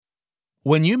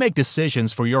When you make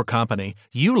decisions for your company,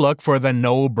 you look for the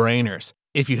no-brainers.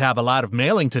 If you have a lot of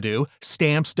mailing to do,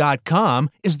 Stamps.com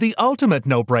is the ultimate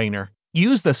no-brainer.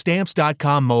 Use the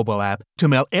Stamps.com mobile app to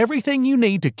mail everything you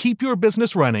need to keep your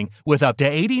business running with up to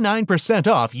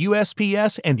 89% off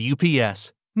USPS and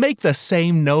UPS. Make the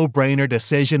same no-brainer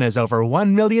decision as over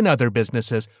 1 million other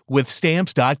businesses with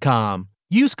Stamps.com.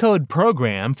 Use code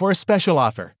PROGRAM for a special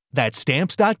offer. That's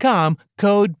Stamps.com,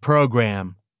 code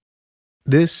PROGRAM.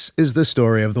 This is the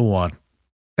story of the one.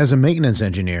 As a maintenance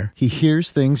engineer, he hears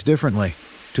things differently.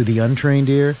 To the untrained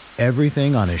ear,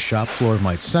 everything on his shop floor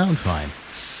might sound fine,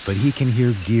 but he can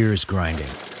hear gears grinding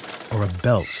or a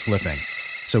belt slipping.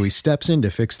 So he steps in to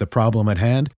fix the problem at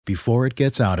hand before it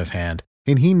gets out of hand.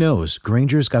 And he knows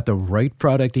Grainger's got the right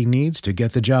product he needs to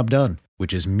get the job done,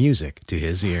 which is music to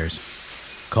his ears.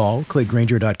 Call, click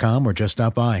Grainger.com, or just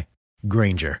stop by.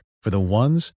 Grainger, for the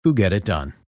ones who get it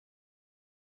done.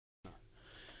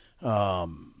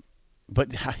 But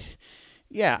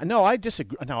yeah, no, I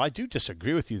disagree. No, I do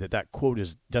disagree with you that quote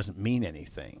doesn't mean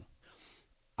anything.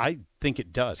 I think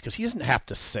it does, because he doesn't have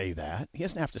to say that. He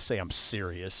doesn't have to say, I'm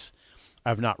serious.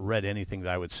 I've not read anything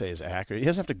that I would say is accurate. He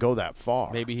doesn't have to go that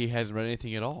far. Maybe he hasn't read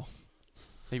anything at all.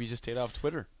 Maybe he just stayed off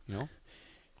Twitter,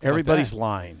 Everybody's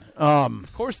lying.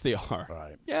 Of course they are.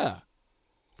 Right. Yeah.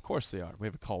 Of course they are. We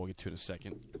have a call we'll get to in a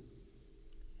second.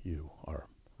 You are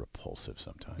repulsive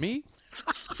sometimes. Me?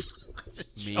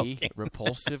 Me?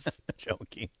 Repulsive?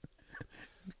 Joking.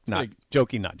 Not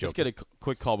joking. Let's get a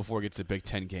quick call before we get to the Big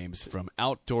Ten games from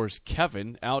Outdoors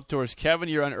Kevin. Outdoors Kevin,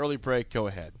 you're on early break. Go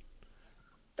ahead.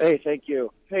 Hey, thank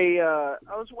you. Hey, I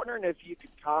was wondering if you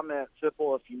could comment,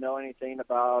 Sipple, if you know anything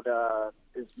about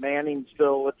is Manning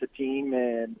still with the team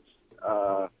and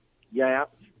Yant?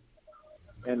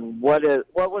 And what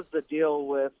was the deal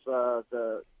with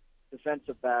the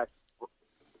defensive back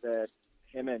that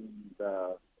him and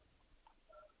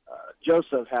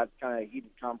Joseph had kind of a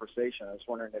heated conversation? I was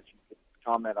wondering if you could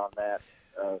comment on that.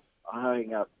 I'll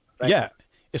hang up. Thank you.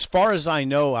 As far as I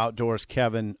know, Outdoors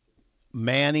Kevin,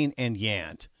 Manning and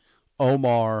Yant,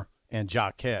 Omar and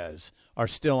Jaquez are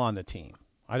still on the team.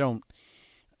 I don't.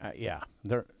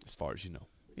 They're as far as you know.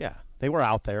 Yeah, they were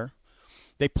out there.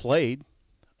 They played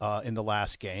in the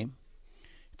last game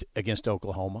against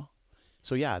Oklahoma.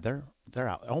 So yeah, they're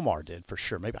out. Omar did for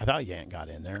sure. Maybe I thought Yant got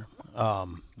in there,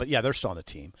 but yeah, they're still on the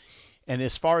team. And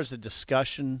as far as the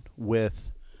discussion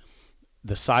with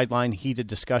the sideline, heated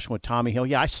discussion with Tommy Hill,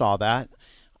 yeah, I saw that.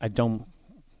 I don't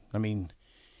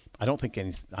think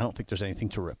there's anything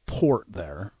to report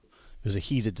there. There's a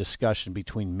heated discussion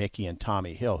between Mickey and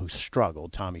Tommy Hill, who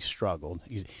struggled. Tommy struggled,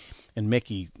 and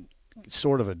Mickey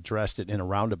sort of addressed it in a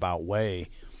roundabout way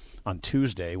on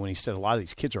Tuesday when he said a lot of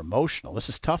these kids are emotional. This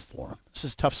is tough for them. This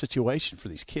is a tough situation for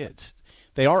these kids.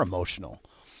 They are emotional.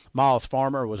 Miles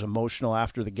Farmer was emotional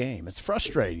after the game. It's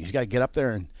frustrating. He's got to get up there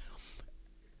and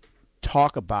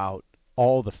talk about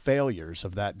all the failures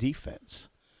of that defense.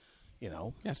 Yeah,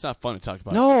 it's not fun to talk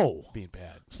about. No, being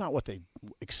bad. It's not what they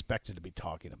expected to be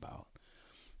talking about.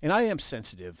 And I am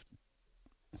sensitive.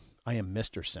 I am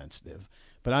Mr. Sensitive,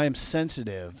 but I am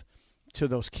sensitive to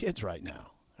those kids right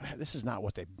now. This is not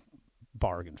what they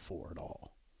bargained for at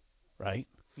all, right?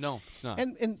 No, it's not.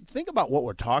 And think about what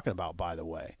we're talking about, by the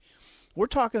way. We're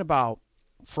talking about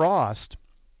Frost,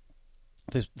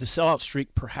 the sellout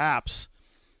streak perhaps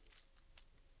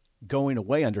going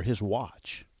away under his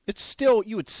watch. It's still,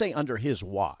 you would say, under his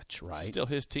watch, right? It's still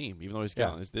his team, even though he's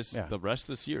gone. The rest of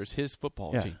this year is his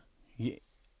football team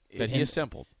that he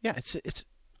assembled. Yeah, it's.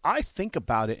 I think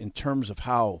about it in terms of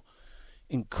how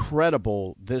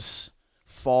incredible this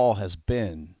fall has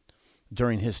been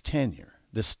during his tenure.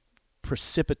 This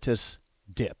precipitous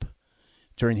dip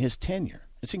during his tenure.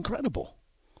 It's incredible,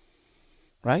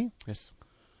 right? Yes.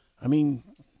 I mean,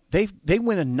 they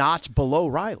went a notch below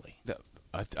Riley.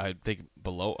 I think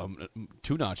below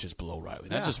 2 notches below Riley,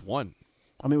 not just one.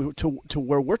 I mean, to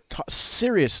where we're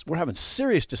serious. We're having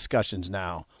serious discussions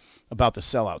now about the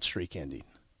sellout streak ending.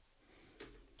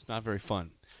 It's not very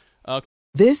fun.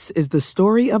 This is the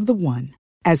story of the one.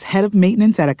 As head of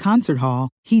maintenance at a concert hall,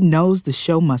 he knows the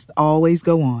show must always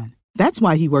go on. That's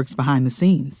why he works behind the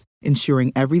scenes,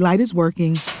 ensuring every light is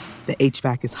working, the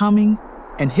HVAC is humming,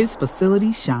 and his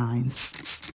facility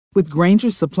shines. With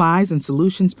Grainger's supplies and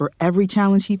solutions for every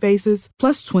challenge he faces,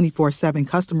 plus 24/7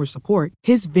 customer support,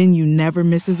 his venue never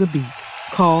misses a beat.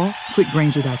 Call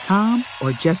quickgrainger.com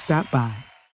or just stop by.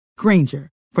 Grainger,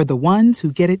 for the ones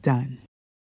who get it done.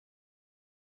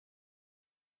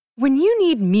 When you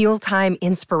need mealtime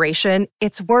inspiration,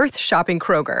 it's worth shopping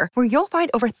Kroger, where you'll find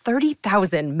over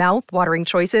 30,000 mouth-watering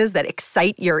choices that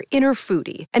excite your inner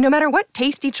foodie. And no matter what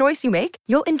tasty choice you make,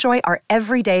 you'll enjoy our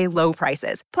everyday low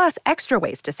prices, plus extra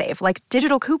ways to save, like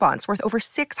digital coupons worth over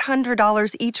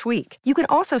 $600 each week. You can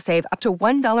also save up to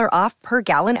 $1 off per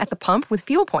gallon at the pump with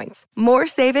fuel points. More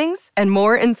savings and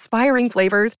more inspiring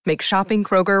flavors make shopping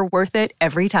Kroger worth it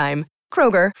every time.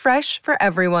 Kroger, fresh for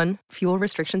everyone. Fuel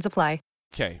restrictions apply.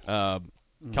 Okay,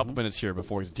 couple minutes here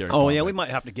before we get to Derek. Oh, Bond. yeah, we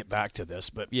might have to get back to this,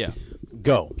 but yeah,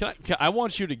 go. I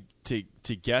want you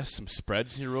to guess some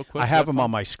spreads here real quick. I have them on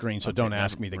my screen, so don't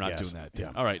ask me to guess. We're not doing that.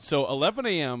 Yeah. All right, so 11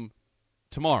 a.m.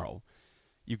 tomorrow,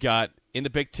 you've got in the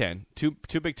Big Ten, two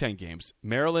Big Ten games,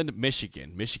 Maryland,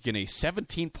 Michigan. Michigan a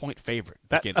 17-point favorite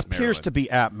that against appears Maryland. to be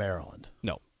at Maryland.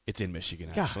 No. It's in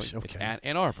Michigan, Gosh, actually. okay. It's at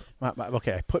Ann Arbor.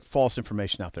 Okay, I put false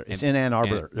information out there. It's in Ann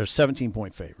Arbor. They're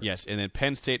 17-point favorite. Yes, and then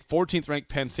Penn State, 14th-ranked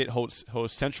Penn State hosts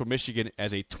Central Michigan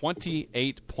as a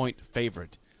 28-point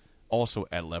favorite, also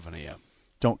at 11 a.m.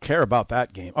 Don't care about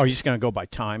that game. Oh, you're just going to go by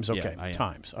times? Okay, yeah,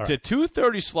 times. All right. The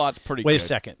 2:30 slot's pretty Wait good. a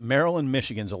second. Maryland,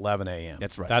 Michigan's 11 a.m.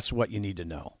 That's right. That's what you need to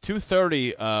know.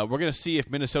 2:30, we're going to see if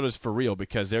Minnesota's for real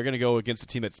because they're going to go against a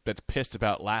team that's pissed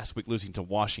about last week losing to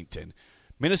Washington.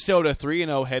 Minnesota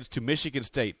 3-0 heads to Michigan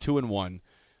State 2-1.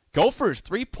 Gophers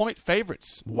 3-point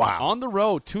favorites. Wow. On the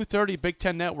road, 2:30 Big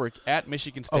Ten Network at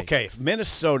Michigan State. Okay, if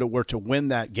Minnesota were to win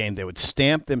that game, they would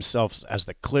stamp themselves as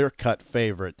the clear-cut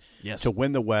favorite to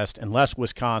win the West unless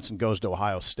Wisconsin goes to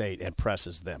Ohio State and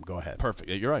presses them. Go ahead. Perfect.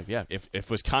 You're right. Yeah. If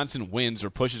Wisconsin wins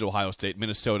or pushes Ohio State,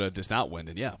 Minnesota does not win,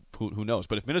 then yeah, who knows?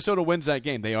 But if Minnesota wins that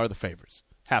game, they are the favorites.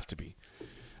 Have to be.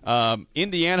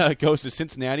 Indiana goes to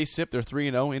Cincinnati. SIP, they're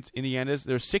 3-0. Indiana's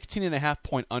they're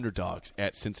 16.5-point underdogs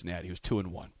at Cincinnati, who's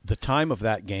 2-1. The time of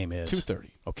that game is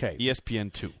 2:30. Okay,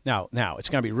 ESPN 2. Now it's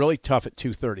going to be really tough at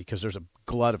 2:30 because there's a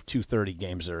glut of 2:30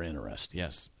 games that are interesting.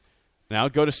 Yes. Now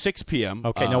go to 6 p.m.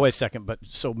 Okay, now wait a second. But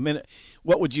so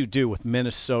what would you do with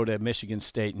Minnesota, Michigan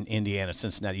State, and Indiana,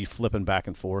 Cincinnati? You flipping back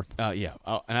and forth? Yeah,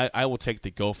 and I will take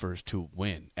the Gophers to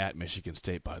win at Michigan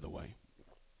State. By the way.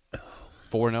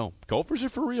 4-0. Gophers are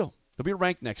for real. They'll be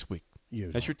ranked next week.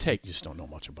 That's your take. You just don't know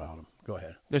much about them. Go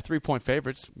ahead. They're 3-point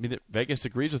favorites. I mean, Vegas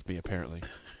agrees with me, apparently.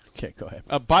 Okay, go ahead.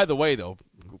 By the way, though,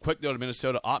 quick note of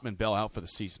Minnesota, Ottman Bell out for the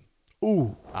season.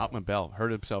 Ooh. Ottman Bell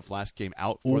hurt himself last game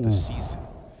out for the season.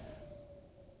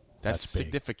 That's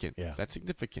significant. Yeah. That's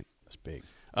significant. That's big.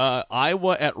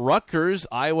 Iowa at Rutgers.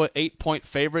 Iowa 8-point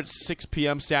favorites, 6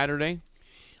 p.m. Saturday.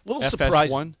 Little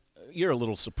surprised. You're a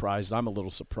little surprised. I'm a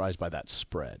little surprised by that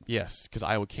spread. Yes, because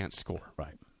Iowa can't score.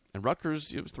 Right. And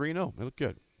Rutgers, it was 3-0. They look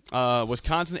good.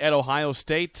 Wisconsin at Ohio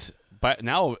State. But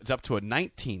now it's up to a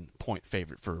 19-point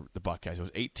favorite for the Buckeyes. It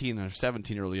was 18 or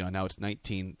 17 early on. Now it's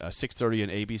 19. 6:30 on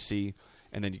ABC.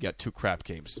 And then you got two crap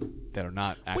games that are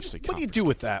not actually. What do you do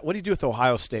with that? What do you do with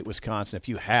Ohio State, Wisconsin if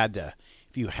you had to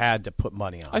put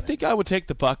money on it? I think I would take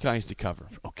the Buckeyes to cover.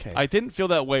 Okay. I didn't feel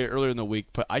that way earlier in the week,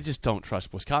 but I just don't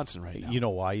trust Wisconsin right now. You know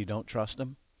why you don't trust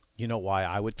them? You know why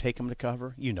I would take them to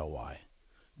cover? You know why.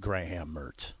 Graham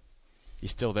Mertz.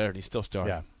 He's still there and he's still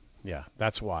starting. Yeah,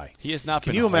 that's why. He has not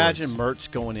been. Can you imagine Mertz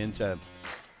going into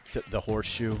the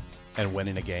Horseshoe and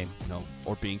winning a game? No.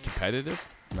 Or being competitive?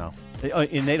 No.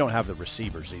 And they don't have the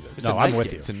receivers either. It's I'm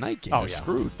with you. It's a night game. Oh, They're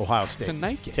screwed. Ohio State. It's a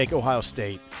night game. Take Ohio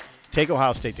State. Take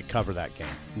Ohio State to cover that game.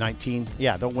 19.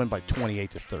 Yeah, they'll win by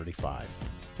 28-35.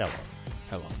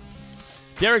 Hello.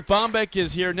 Derek Bombeck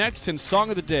is here next in Song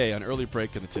of the Day on Early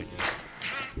Break in the Ticket.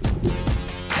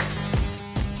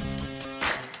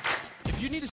 If you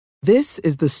need This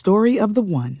is the story of the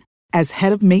one. As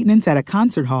head of maintenance at a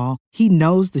concert hall, he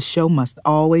knows the show must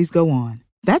always go on.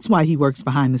 That's why he works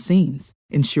behind the scenes,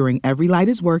 ensuring every light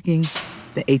is working,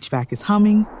 the HVAC is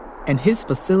humming, and his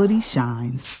facility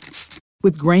shines.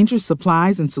 With Grainger's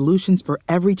supplies and solutions for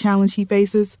every challenge he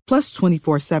faces, plus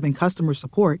 24/7 customer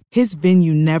support, his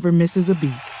venue never misses a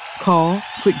beat. Call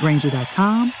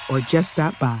quickgrainger.com or just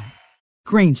stop by.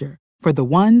 Grainger, for the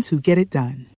ones who get it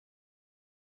done.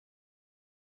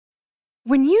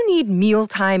 When you need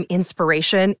mealtime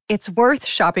inspiration, it's worth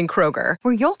shopping Kroger,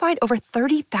 where you'll find over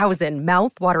 30,000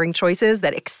 mouth-watering choices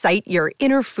that excite your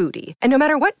inner foodie. And no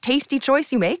matter what tasty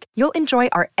choice you make, you'll enjoy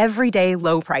our everyday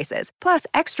low prices, plus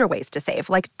extra ways to save,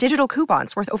 like digital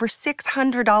coupons worth over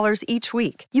 $600 each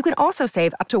week. You can also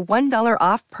save up to $1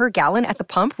 off per gallon at the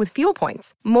pump with fuel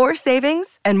points. More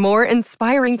savings and more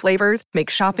inspiring flavors make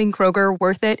shopping Kroger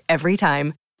worth it every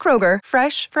time. Kroger,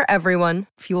 fresh for everyone.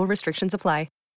 Fuel restrictions apply.